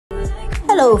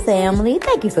Hello, family.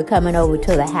 Thank you for coming over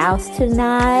to the house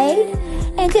tonight.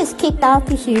 And just kick off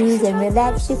your shoes and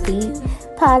relax your feet.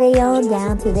 Party on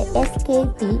down to the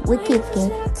SK beat. We're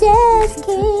kicking. Just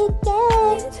kicking.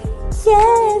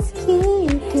 Just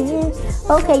kicking.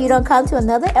 Okay, you don't come to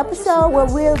another episode where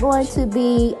we're going to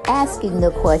be asking the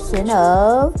question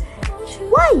of,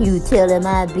 why you telling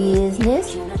my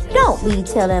business? Don't be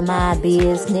telling my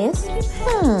business.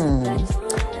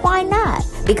 Why not?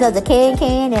 Because a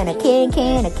can and a can,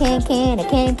 a can,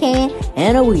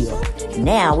 and a wheel.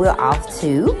 Now we're off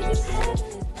to...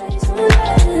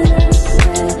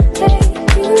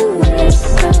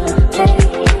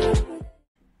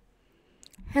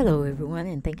 Hello everyone,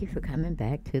 and thank you for coming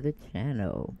back to the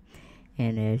channel.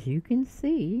 And as you can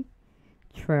see,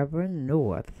 Trevor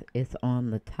North is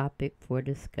on the topic for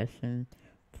discussion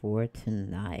for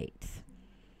tonight.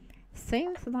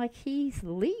 Seems like he's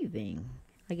leaving.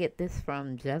 I get this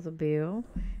from Jezebel.com,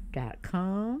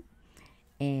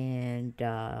 and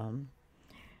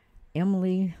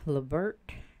Emily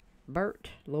Lebert wrote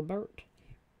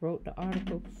the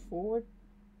article for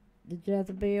the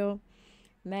Jezebel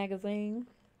magazine,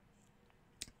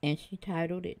 and she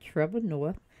titled it "Trevor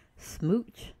North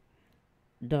Smooch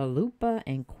the Lupa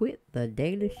and Quit the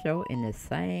Daily Show in the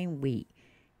Same Week."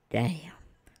 Damn.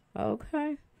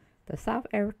 Okay. The South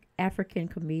African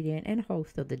comedian and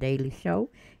host of The Daily Show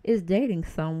is dating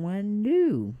someone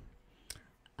new.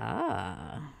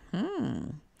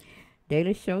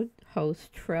 Daily Show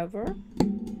host Trevor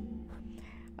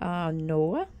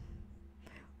Noah,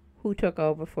 who took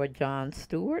over for Jon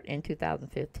Stewart in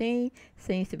 2015,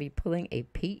 seems to be pulling a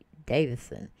Pete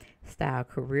Davidson-style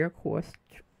career course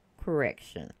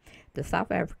correction. The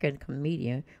South African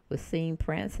comedian was seen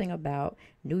prancing about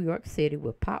New York City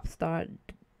with pop star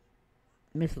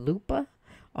Miss Lupa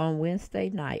on Wednesday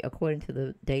night, according to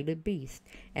the Daily Beast,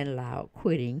 and loud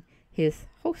quitting his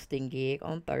hosting gig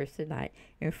on Thursday night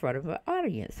in front of an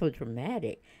audience. So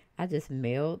dramatic. I just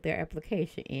mailed their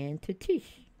application in to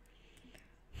Tish.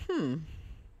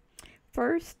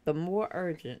 First, the more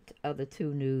urgent of the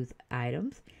two news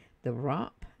items. The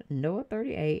romp, Noah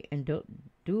 38 and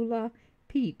Dula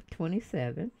Peep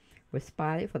 27, were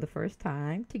spotted for the first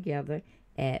time together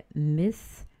at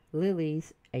Miss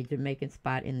Lily's, a Jamaican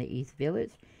spot in the East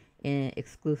Village. In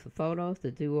exclusive photos, the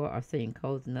duo are seen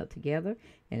cozying up together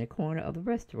in a corner of the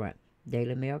restaurant.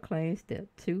 Daily Mail claims the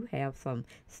two have some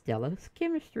stellar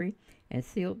chemistry and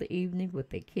sealed the evening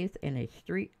with a kiss and a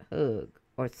street hug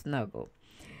or snuggle.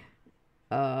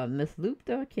 Miss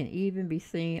Lupta can even be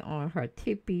seen on her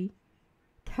tippy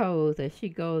toes as she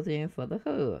goes in for the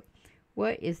hug.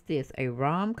 What is this, a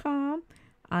rom-com?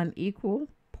 I'm equal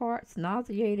parts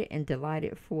nauseated and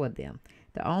delighted for them,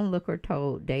 the onlooker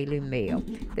told Daily Mail.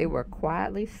 They were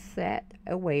quietly sat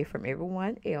away from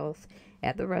everyone else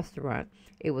at the restaurant.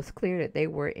 It was clear that they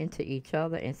were into each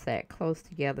other and sat close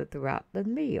together throughout the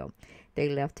meal. They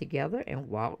left together and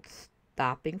walked,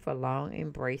 stopping for long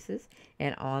embraces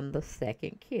and on the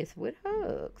second kiss with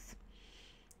hugs.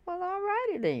 Well,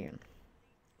 alrighty then.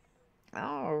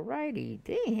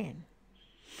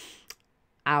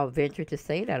 I'll venture to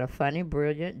say that a funny,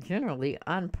 brilliant, generally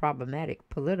unproblematic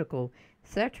political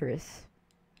satirist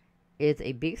is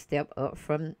a big step up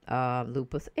from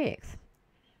Lupa's ex,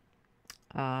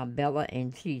 Bella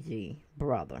and Gigi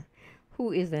brother,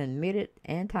 who is an admitted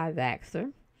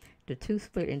anti-vaxxer. The two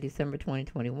split in December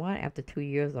 2021 after 2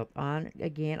 years of on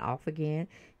again, off again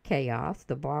chaos.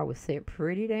 The bar was set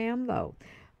pretty damn low,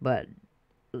 but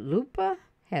Lupa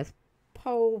has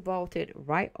pole vaulted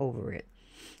right over it.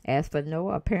 As for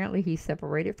Noah, apparently he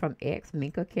separated from ex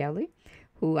Minka Kelly,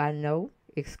 who I know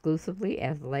exclusively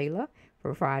as Layla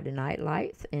for Friday Night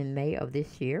Lights in May of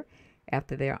this year,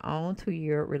 after their own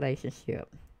 2-year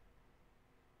relationship.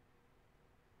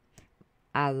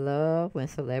 I love when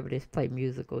celebrities play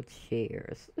musical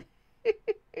chairs.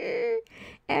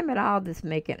 Amid all this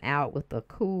making out with the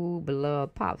cool,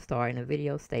 beloved pop star, in a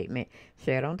video statement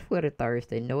shared on Twitter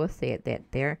Thursday, Noah said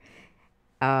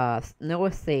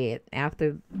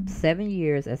after 7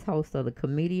 years as host of the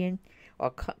comedian or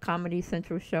Comedy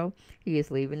Central show, he is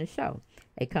leaving the show.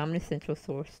 A Comedy Central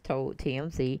source told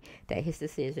TMZ that his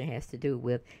decision has to do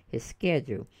with his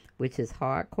schedule, which is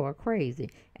hardcore crazy,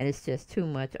 and it's just too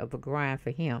much of a grind for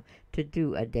him to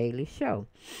do a daily show.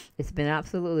 It's been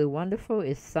absolutely wonderful.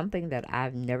 It's something that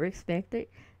I've never expected.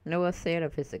 Noah said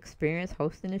of his experience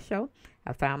hosting the show,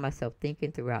 I found myself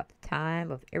thinking throughout the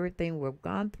time of everything we've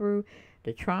gone through,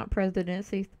 the Trump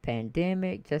presidency, the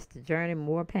pandemic, just the journey,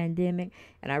 more pandemic,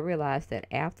 and I realized that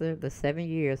after the 7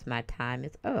 years, my time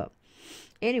is up.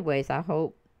 Anyways, I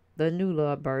hope the new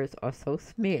lovebirds are so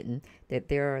smitten that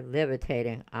they're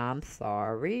levitating. I'm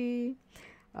sorry.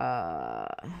 Uh,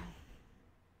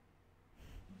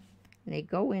 and they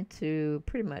go into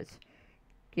pretty much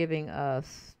giving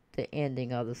us the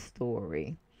ending of the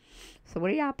story. So what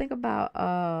do y'all think about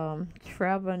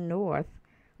Trevor Noah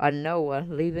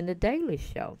leaving the Daily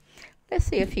Show? Let's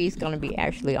see if he's going to be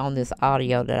actually on this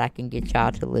audio that I can get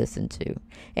y'all to listen to.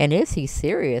 And is he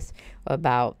serious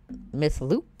about Miss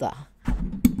Luther?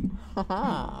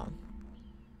 Before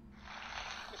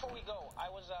we go,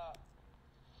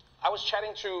 I was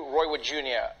chatting to Roy Wood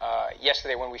Jr.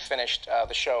 Yesterday when we finished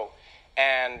the show,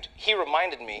 and he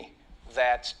reminded me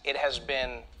that it has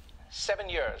been 7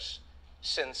 years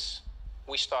since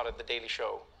we started the Daily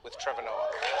Show with Trevor Noah.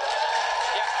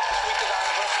 Yeah, this week is our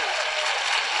anniversary.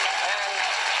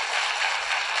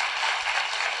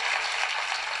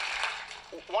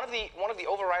 And one of the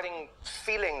overriding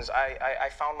feelings I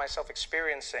found myself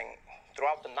experiencing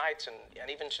throughout the night and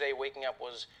even today waking up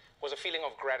was a feeling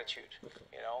of gratitude.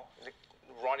 You know,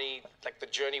 Ronnie, like the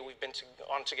journey we've been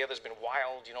on together has been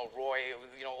wild. You know, Roy,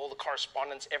 you know, all the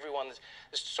correspondents, everyone.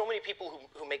 There's so many people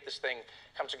who make this thing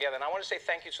come together. And I want to say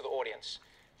thank you to the audience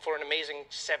for an amazing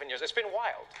 7 years. It's been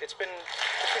wild. It's been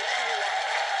truly wild.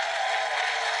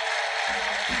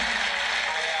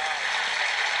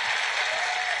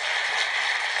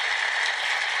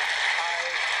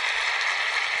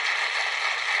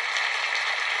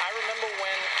 I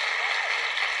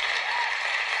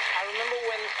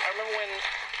remember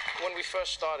when we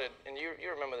first started, and you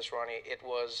remember this, Ronnie. It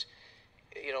was,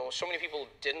 you know, so many people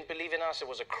didn't believe in us. It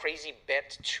was a crazy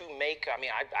bet to make. I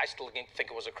mean, I still think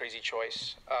it was a crazy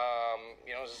choice.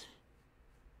 You know,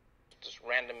 this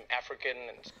random African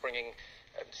and bringing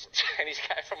a Chinese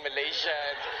guy from Malaysia.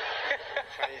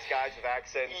 Chinese guys with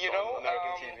accents, you know, on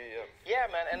American TV. Yeah,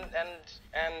 man,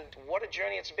 and what a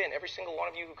journey it's been. Every single one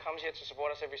of you who comes here to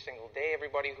support us every single day,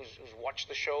 everybody who's watched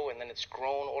the show, and then it's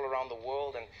grown all around the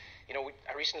world. And you know,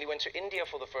 I recently went to India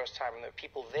for the first time, and there are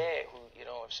people there who, you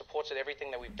know, have supported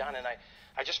everything that we've done, and I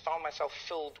just found myself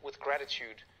filled with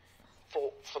gratitude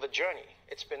for the journey.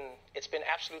 It's been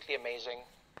absolutely amazing.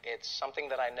 It's something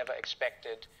that I never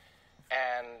expected.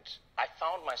 And I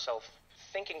found myself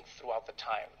thinking throughout the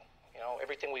time, you know,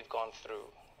 everything we've gone through,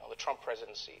 you know, the Trump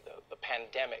presidency, the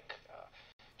pandemic,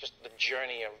 just the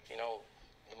journey of, you know,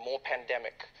 the more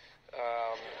pandemic.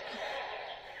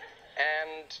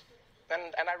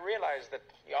 And I realized that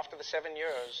after the 7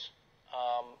 years,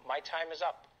 my time is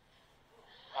up.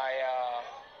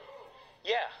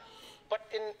 Yeah, but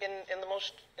in the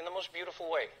most beautiful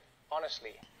way,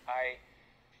 honestly.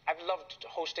 I've loved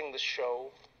hosting this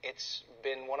show. It's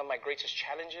been one of my greatest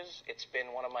challenges. It's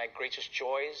been one of my greatest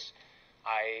joys.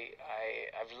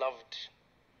 I've loved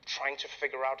trying to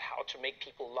figure out how to make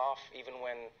people laugh, even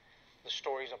when the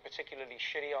stories are particularly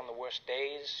shitty on the worst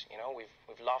days. You know,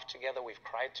 we've laughed together, we've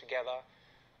cried together.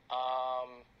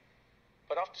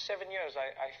 But after 7 years,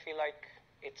 I feel like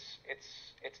it's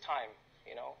time.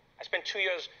 You know, I spent 2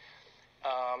 years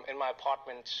in my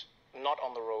apartment, not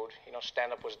on the road. You know,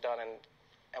 stand-up was done, and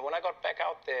when I got back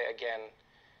out there again,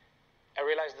 I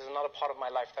realized there's another part of my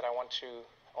life that I want to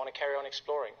carry on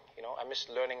exploring. You know, I miss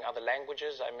learning other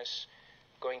languages. I miss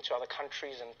going to other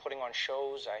countries and putting on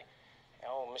shows. I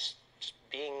miss just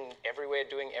being everywhere,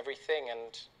 doing everything.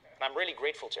 And I'm really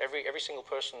grateful to every single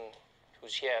person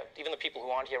who's here, even the people who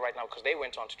aren't here right now, because they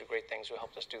went on to do great things, who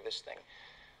helped us do this thing.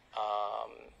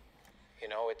 You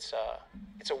know, it's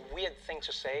a weird thing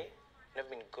to say. Never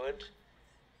been good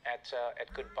at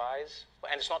goodbyes,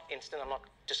 and it's not instant. I'm not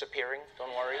disappearing.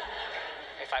 Don't worry.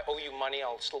 If I owe you money,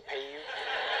 I'll still pay you.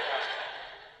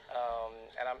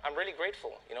 And I'm really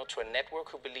grateful, you know, to a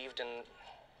network who believed in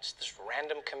this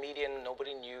random comedian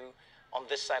nobody knew on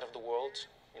this side of the world.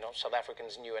 You know, South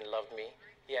Africans knew and loved me.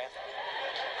 Yeah.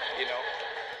 You know,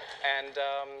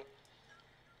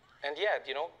 and yeah,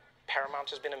 you know, Paramount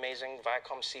has been amazing.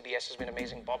 Viacom, CBS has been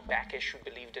amazing. Bob Backish, who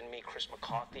believed in me. Chris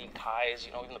McCarthy, Kai's,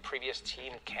 you know, even the previous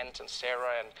team, Kent and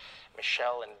Sarah and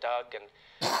Michelle and Doug.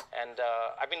 And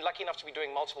I've been lucky enough to be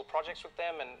doing multiple projects with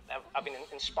them, and I've been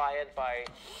inspired by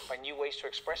new ways to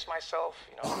express myself,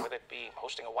 you know, whether it be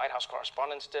hosting a White House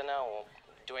Correspondents' Dinner or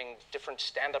doing different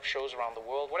stand-up shows around the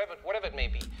world, whatever it may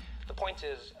be. The point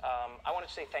is, I want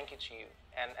to say thank you to you,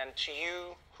 and to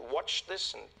you who watch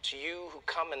this, and to you who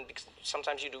come, and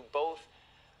sometimes you do both.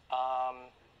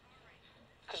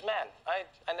 Because man, I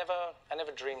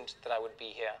never dreamed that I would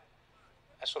be here.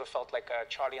 I sort of felt like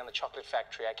Charlie and the Chocolate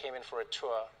Factory. I came in for a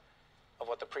tour of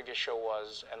what the previous show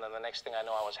was, and then the next thing I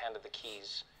know, I was handed the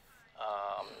keys.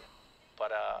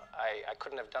 But I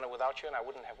couldn't have done it without you, and I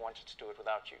wouldn't have wanted to do it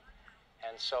without you.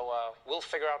 And so we'll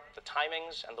figure out the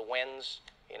timings and the whens.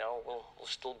 You know, we'll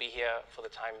still be here for the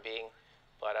time being.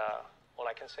 But all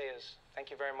I can say is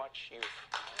thank you very much. You truly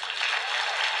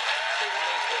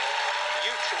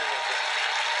made this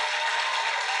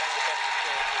one of the best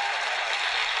experiences of my life.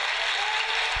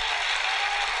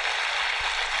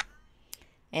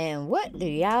 And what do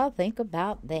y'all think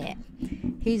about that?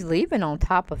 He's leaving on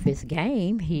top of his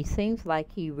game. He seems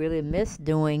like he really missed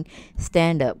doing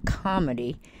stand-up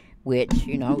comedy, which,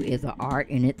 you know, is an art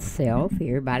in itself.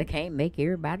 Everybody can't make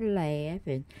everybody laugh.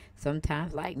 And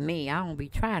sometimes, like me, I don't be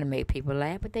trying to make people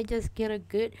laugh, but they just get a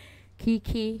good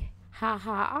kiki,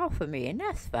 ha-ha off of me. And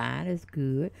that's fine. It's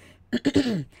good.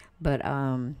 But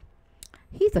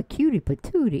he's a cutie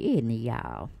patootie, isn't he,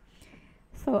 y'all?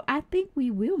 So I think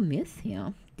we will miss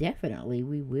him. Definitely,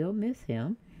 we will miss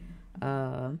him.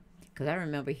 Because I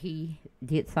remember he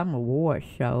did some award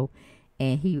show,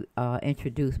 and he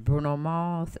introduced Bruno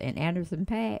Mars and Anderson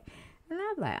 .Paak, and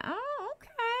I was like, oh,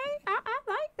 okay, I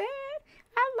like that.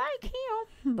 I like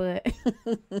him, but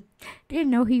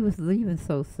didn't know he was leaving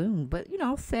so soon. But, you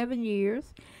know, 7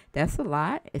 years, that's a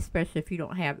lot, especially if you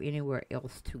don't have anywhere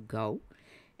else to go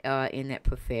in that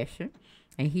profession.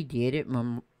 And he did it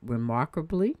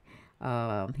remarkably.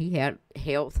 He had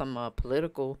held some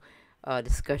political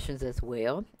discussions as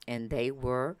well, and they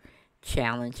were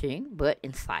challenging but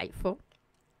insightful,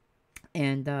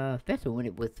 and especially when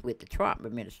it was with the Trump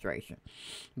administration.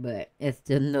 But it's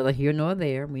just neither here nor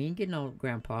there. We ain't getting on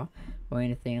Grandpa or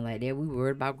anything like that. We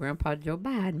worried about Grandpa Joe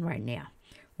Biden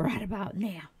right about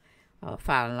now,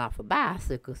 filing off for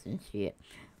bicycles and shit.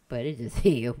 But it just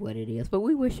is what it is. But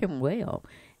we wish him well,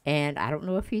 and I don't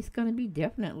know if he's gonna be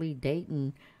definitely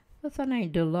dating, what's her name,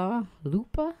 Dela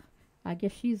Lupa. I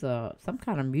guess she's some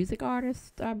kind of music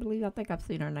artist, I believe. I think I've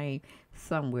seen her name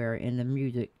somewhere in the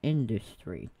music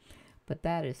industry. But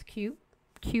that is cute.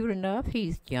 Cute enough.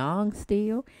 He's young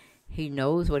still. He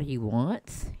knows what he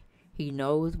wants. He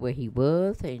knows where he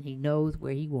was, and he knows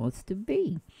where he wants to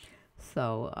be.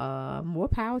 So, more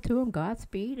power to him.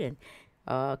 Godspeed, and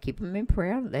keep him in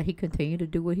prayer that he continue to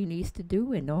do what he needs to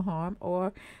do, and no harm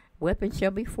or weapon shall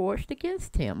be forged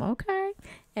against him, okay?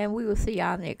 And we will see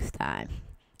y'all next time.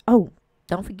 Oh,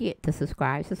 don't forget to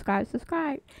subscribe.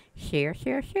 Share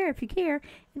if you care.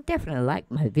 And definitely like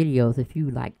my videos if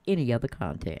you like any other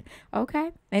content.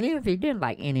 Okay? And even if you didn't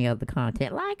like any other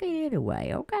content, like it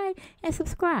anyway. Okay? And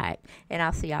subscribe. And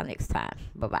I'll see y'all next time.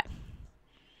 Bye-bye.